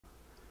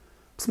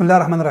بسم الله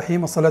الرحمن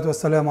الرحيم والصلاة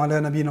والسلام على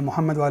نبينا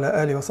محمد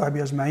وعلى آله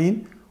وصحبه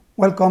أجمعين.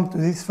 Welcome to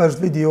this first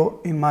video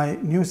in my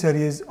new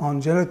series on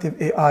generative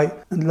AI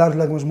and large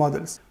language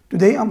models.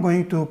 Today I'm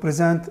going to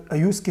present a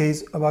use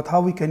case about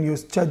how we can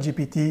use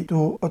ChatGPT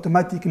to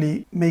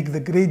automatically make the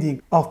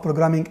grading of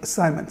programming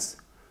assignments.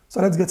 So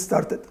let's get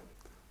started.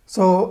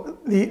 So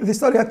the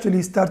story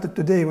actually started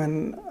today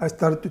when I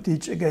started to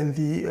teach again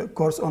the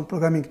course on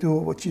programming 2,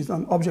 which is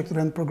on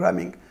object-oriented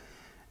programming.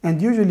 And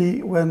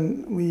usually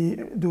when we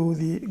do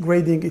the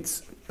grading,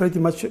 it's pretty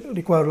much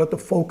require a lot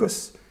of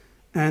focus,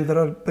 and there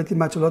are pretty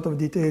much a lot of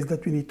details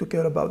that we need to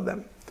care about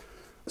them.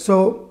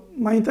 So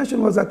my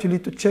intention was actually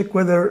to check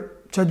whether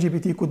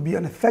ChatGPT could be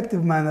an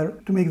effective manner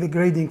to make the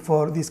grading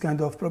for this kind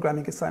of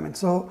programming assignment.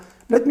 So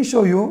let me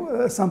show you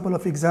a sample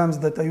of exams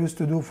that I used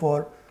to do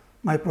for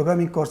my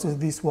programming courses.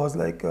 This was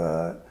like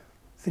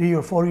 3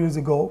 or 4 years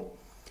ago.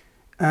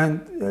 And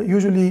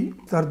usually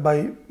start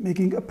by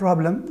making a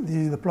problem. This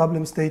is the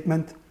problem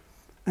statement.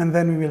 And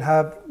then we will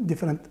have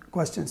different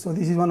questions. So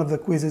this is one of the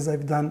quizzes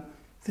I've done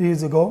 3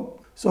 years ago.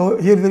 So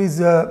here there is,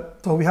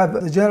 so we have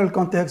the general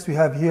context, we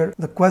have here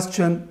the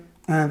question,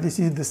 and this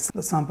is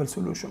the sample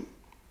solution.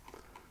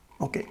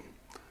 Okay.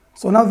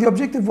 So now the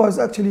objective was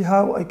actually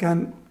how I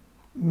can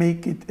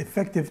make it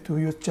effective to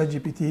use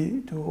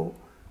ChatGPT to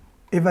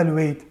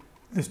evaluate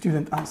the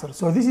student answer.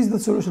 So this is the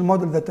solution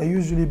model that I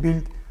usually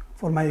build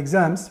for my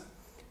exams,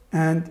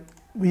 and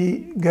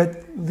we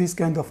get these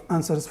kind of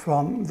answers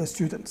from the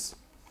students.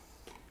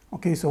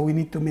 Okay, so we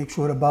need to make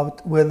sure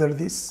about whether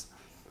this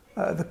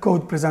the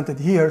code presented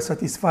here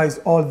satisfies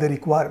all the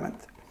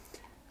requirement.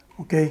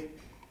 Okay,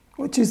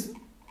 which is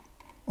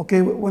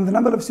okay. When the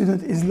number of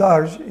students is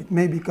large, it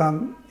may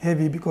become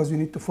heavy because we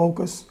need to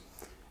focus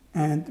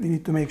and we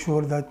need to make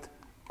sure that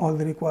all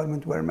the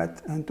requirements were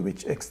met and to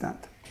which extent.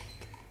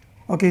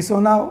 Okay, so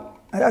now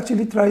I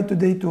actually tried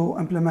today to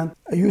implement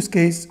a use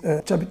case,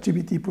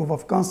 ChatGPT proof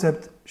of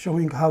concept,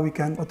 showing how we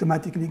can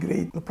automatically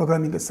grade the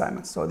programming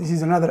assignments. So this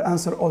is another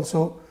answer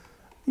also.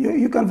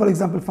 You can, for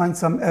example, find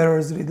some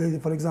errors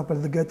related, for example,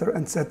 the getter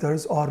and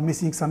setters, or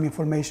missing some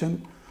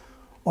information,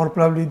 or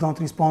probably don't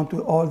respond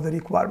to all the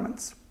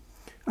requirements.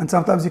 And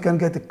sometimes you can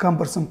get a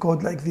cumbersome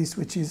code like this,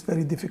 which is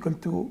very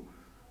difficult to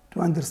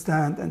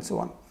understand and so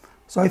on.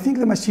 So I think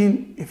the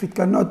machine, if it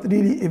cannot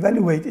really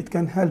evaluate, it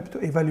can help to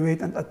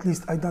evaluate and at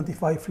least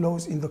identify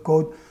flaws in the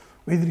code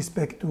with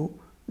respect to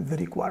the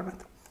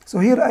requirement. So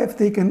here I have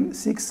taken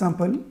 6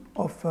 samples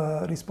of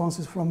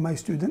responses from my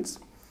students.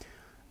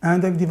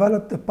 And I've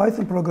developed a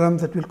Python program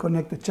that will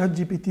connect to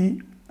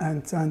ChatGPT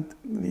and send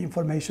the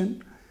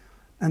information.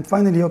 And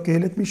finally, okay,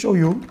 let me show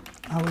you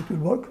how it will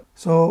work.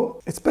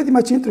 So it's pretty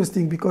much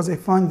interesting because I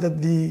find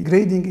that the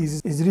grading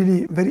is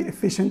really very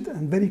efficient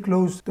and very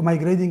close to my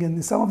grading. And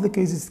in some of the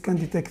cases, it can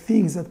detect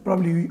things that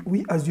probably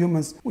we as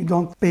humans, we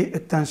don't pay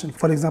attention.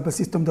 For example,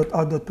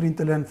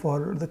 system.out.println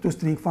for the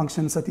toString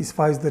function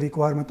satisfies the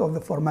requirement of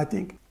the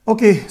formatting.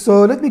 Okay,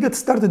 so let me get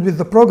started with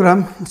the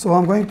program. So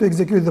I'm going to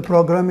execute the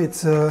program.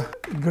 It's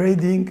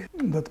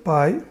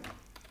grading.py.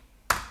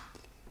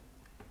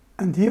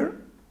 And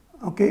here,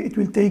 okay, it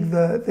will take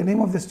the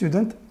name of the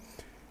student.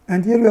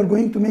 And here we are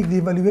going to make the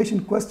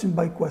evaluation question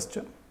by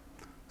question.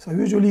 So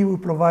usually we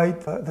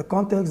provide the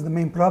context, the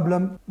main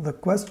problem, the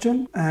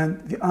question,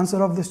 and the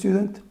answer of the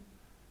student,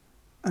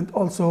 and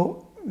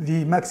also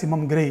the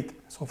maximum grade.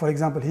 So for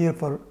example, here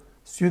for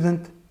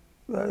student,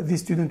 this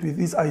student with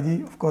this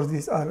ID, of course,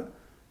 these are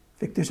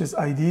fictitious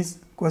IDs.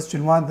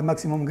 Question 1, the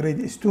maximum grade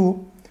is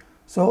 2.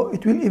 So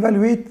it will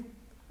evaluate,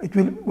 it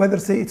will whether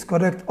say it's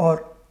correct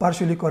or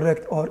partially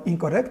correct or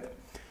incorrect.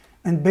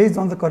 And based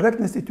on the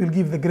correctness, it will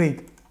give the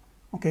grade.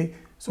 Okay,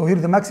 so here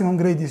the maximum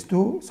grade is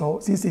 2. So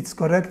since it's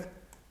correct,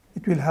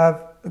 it will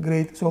have a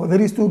grade. So there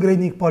is 2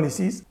 grading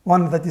policies,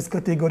 one that is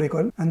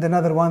categorical and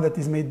another one that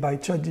is made by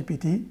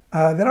ChatGPT.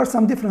 There are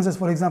some differences,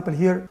 for example,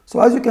 here. So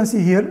as you can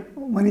see here,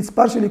 when it's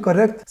partially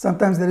correct,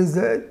 sometimes there is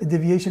a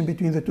deviation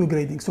between the 2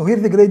 gradings. So here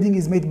the grading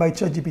is made by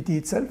ChatGPT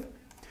itself.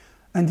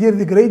 And here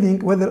the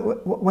grading,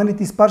 when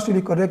it is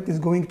partially correct, is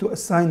going to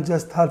assign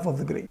just half of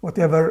the grade.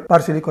 Whatever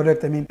partially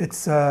correct, I mean,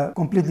 it's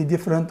completely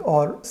different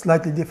or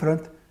slightly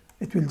different.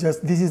 It will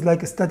just, this is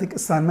like a static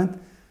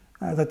assignment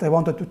that I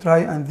wanted to try,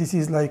 and this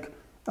is like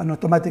an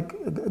automatic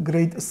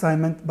grade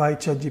assignment by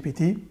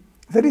ChatGPT.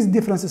 There is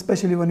difference,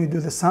 especially when you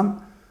do the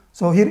sum.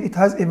 So here it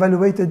has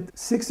evaluated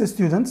 6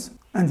 students.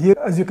 And here,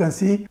 as you can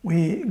see,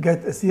 we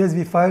get a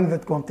CSV file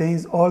that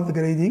contains all the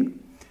grading.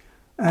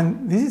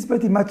 And this is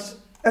pretty much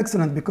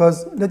excellent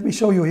because let me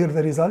show you here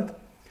the result.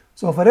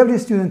 So for every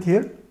student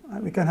here,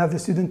 we can have the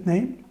student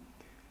name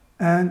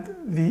and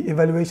the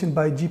evaluation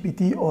by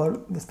GPT or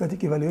the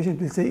static evaluation.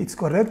 It will say it's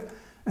correct.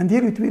 And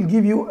here it will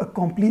give you a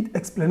complete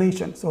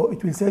explanation. So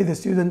it will say the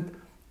student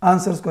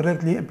answers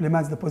correctly,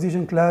 implements the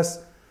position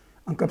class,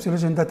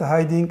 encapsulation data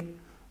hiding.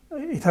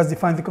 It has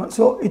defined the,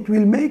 so it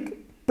will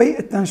pay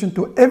attention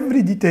to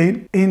every detail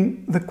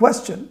in the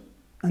question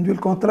and will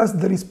contrast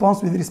the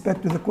response with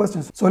respect to the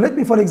questions. So let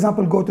me, for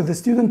example, go to the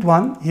student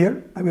 1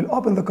 here. I will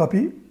open the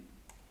copy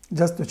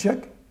just to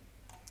check.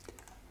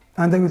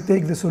 And I will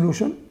take the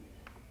solution.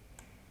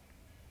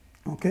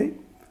 Okay,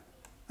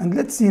 and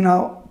let's see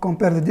now,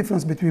 compare the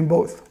difference between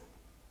both.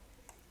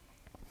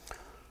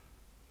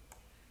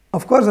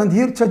 Of course, and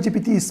here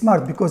ChatGPT is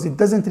smart because it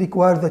doesn't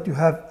require that you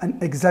have an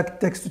exact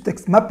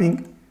text-to-text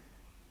mapping.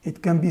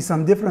 It can be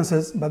some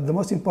differences, but the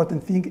most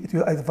important thing, it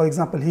will, for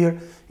example, here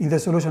in the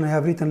solution I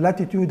have written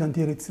latitude and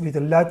here it's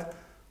written lat,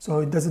 so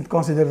it doesn't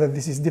consider that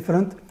this is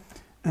different.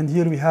 And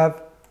here we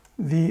have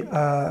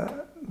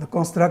the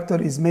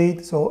constructor is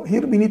made. So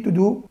here we need to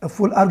do a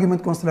full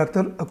argument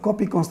constructor, a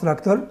copy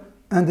constructor,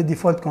 and the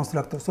default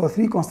constructor. So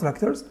 3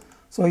 constructors.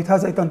 So it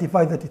has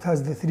identified that it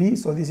has the 3.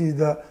 So this is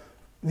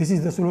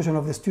the solution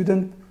of the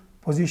student.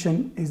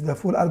 Position is the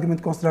full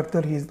argument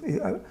constructor. He is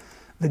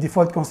the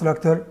default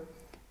constructor.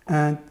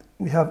 And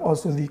we have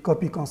also the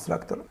copy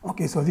constructor.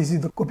 Okay, so this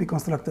is the copy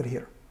constructor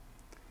here.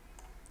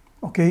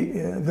 Okay,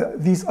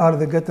 these are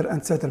the getter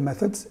and setter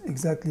methods,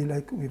 exactly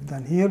like we've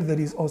done here. There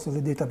is also the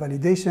data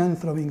validation,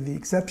 throwing the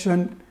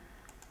exception.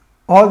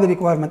 All the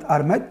requirements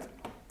are met.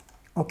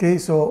 Okay,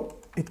 so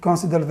it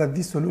considers that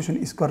this solution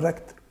is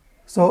correct.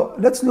 So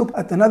let's look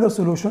at another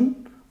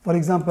solution. For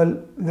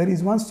example, there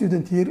is one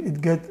student here,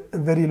 it gets a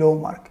very low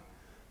mark.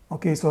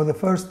 Okay, so the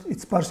first,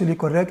 it's partially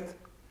correct,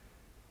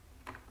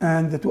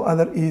 and the 2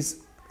 other is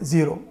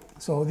 0.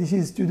 So this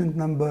is student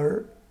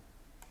number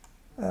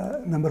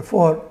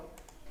 4.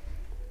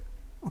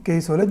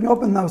 Okay, so let me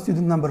open now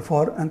student number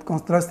 4 and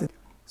contrast it.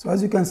 So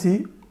as you can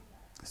see,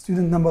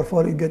 student number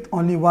 4, it get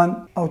only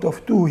 1 out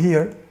of 2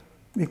 here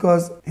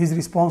because his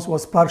response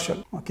was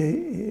partial. Okay,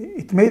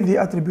 it made the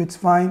attributes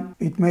fine,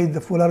 it made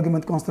the full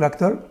argument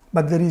constructor,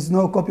 but there is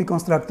no copy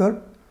constructor,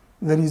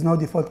 there is no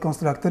default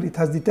constructor. It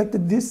has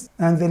detected this,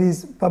 and there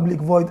is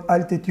public void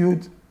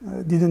altitude,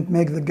 didn't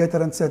make the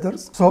getter and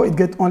setters. So it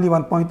get only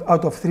 1 point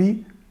out of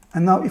 3.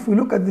 And now if we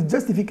look at the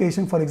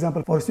justification, for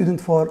example, for student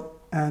 4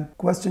 and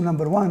question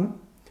number 1,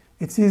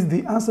 it says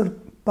the answer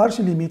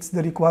partially meets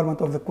the requirement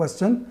of the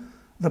question.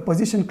 The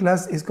position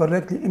class is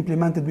correctly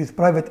implemented with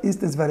private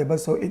instance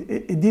variables. So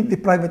it did the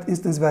private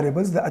instance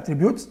variables, the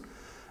attributes.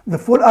 The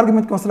full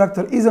argument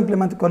constructor is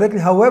implemented correctly.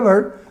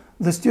 However,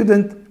 the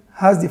student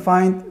has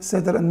defined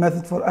setter and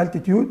method for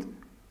altitude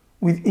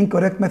with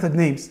incorrect method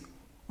names.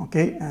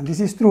 Okay, and this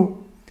is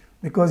true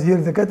because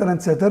here the getter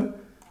and setter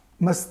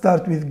must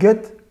start with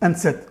get and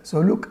set. So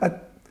look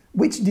at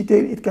which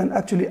detail it can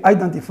actually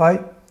identify.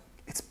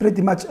 It's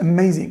pretty much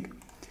amazing.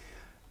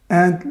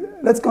 And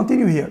let's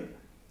continue here.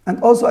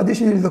 And also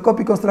additionally, the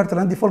copy constructor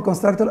and default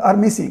constructor are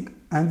missing.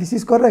 And this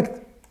is correct.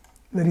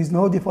 There is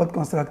no default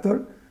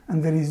constructor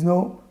and there is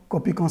no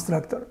copy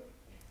constructor.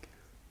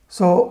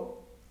 So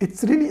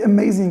it's really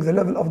amazing the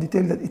level of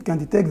detail that it can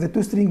detect. The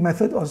toString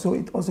method also,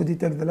 it also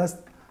detects the last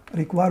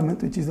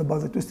requirement, which is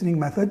about the toString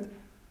method,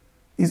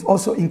 is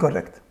also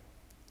incorrect.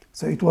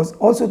 So it was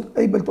also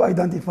able to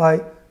identify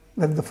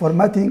that the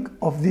formatting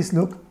of this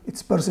look,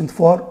 it's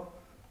 %4.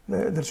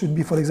 There should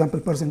be, for example,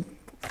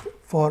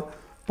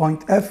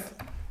 %4.f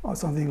or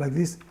something like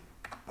this,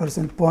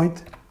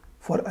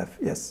 %4f,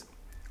 yes,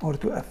 or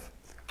 2f.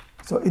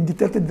 So it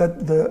detected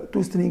that the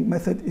toString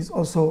method is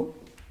also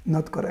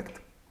not correct.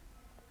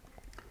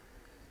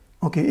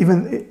 Okay,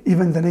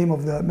 even the name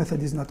of the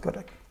method is not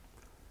correct.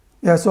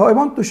 Yeah, so I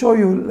want to show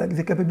you like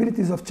the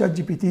capabilities of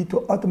ChatGPT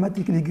to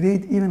automatically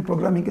grade even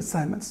programming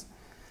assignments,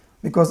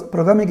 because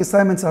programming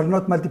assignments are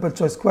not multiple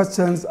choice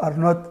questions, are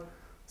not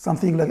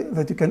something like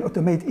that you can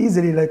automate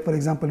easily, like for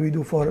example we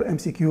do for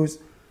MCQs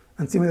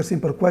and similar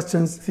simple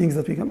questions, things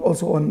that we can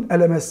also on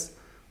LMS,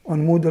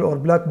 on Moodle or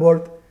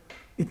Blackboard.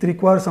 It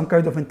requires some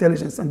kind of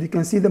intelligence, and we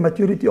can see the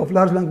maturity of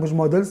large language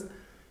models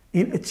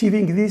in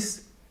achieving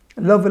this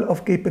level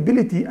of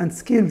capability and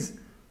skills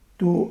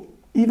to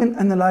even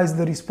analyze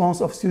the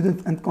response of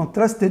students and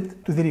contrast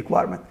it to the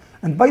requirement.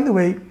 And by the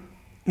way,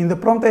 in the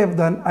prompt I have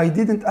done, I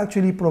didn't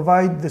actually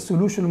provide the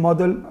solution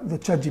model, the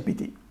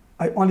ChatGPT.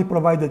 I only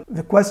provided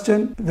the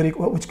question,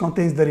 which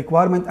contains the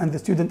requirement and the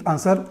student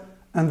answer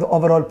and the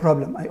overall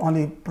problem. I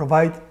only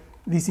provide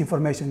this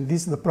information.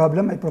 This is the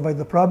problem. I provide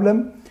the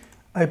problem.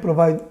 I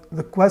provide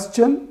the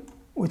question,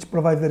 which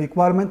provides the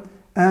requirement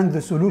and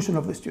the solution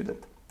of the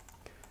student.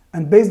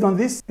 And based on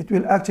this, it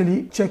will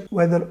actually check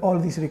whether all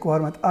these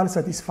requirements are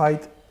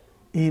satisfied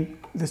in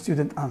the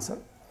student answer.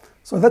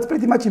 So that's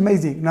pretty much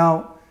amazing.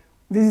 Now,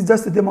 this is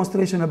just a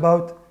demonstration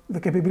about the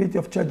capability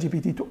of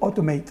ChatGPT to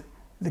automate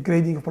the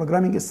grading of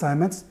programming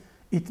assignments.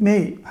 It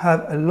may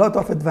have a lot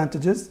of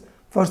advantages.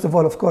 First of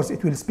all, of course,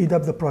 it will speed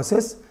up the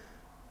process.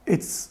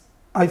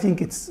 I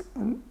think it's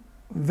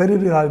very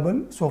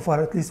reliable so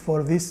far, at least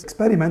for this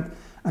experiment.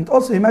 And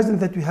also imagine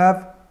that we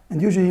have,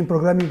 and usually in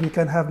programming, we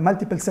can have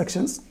multiple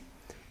sections,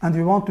 and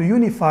we want to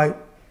unify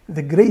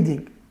the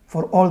grading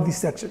for all these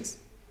sections.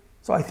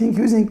 So I think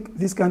using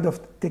this kind of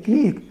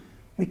technique,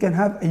 we can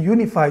have a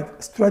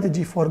unified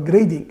strategy for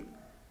grading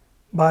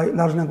by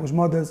large language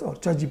models or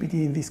ChatGPT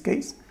in this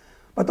case.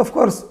 But of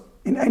course,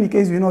 in any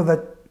case, we know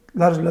that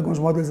large language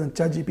models and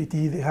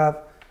ChatGPT, they have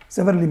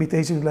several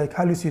limitations like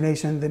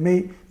hallucination. They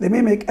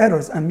may make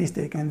errors and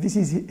mistakes, and this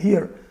is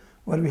here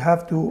where we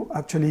have to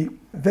actually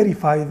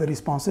verify the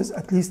responses.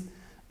 At least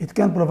it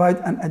can provide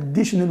an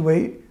additional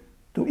way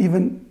to,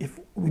 even if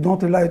we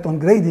don't rely it on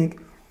grading,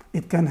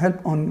 it can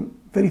help on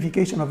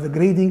verification of the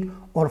grading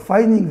or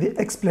finding the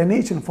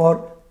explanation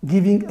for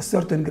giving a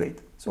certain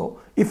grade.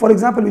 So if, for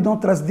example, we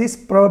don't trust this,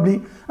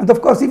 probably, and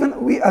of course,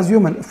 even we as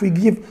human, if we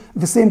give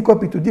the same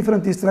copy to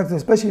different instructors,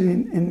 especially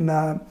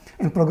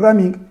in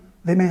programming,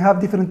 they may have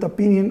different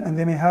opinion and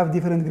they may have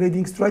different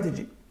grading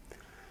strategy.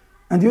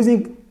 And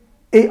using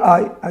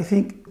AI, I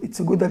think it's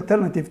a good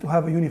alternative to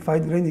have a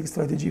unified grading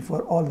strategy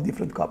for all the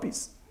different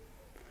copies.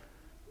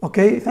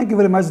 Okay, thank you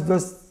very much.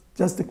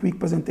 Just a quick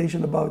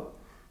presentation about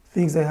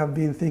things I have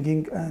been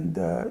thinking and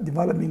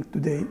developing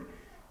today.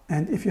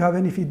 And if you have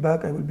any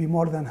feedback, I will be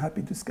more than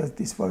happy to discuss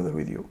this further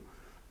with you.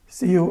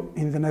 See you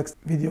in the next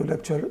video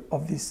lecture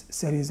of this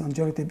series on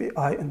generative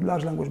AI and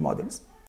large language models.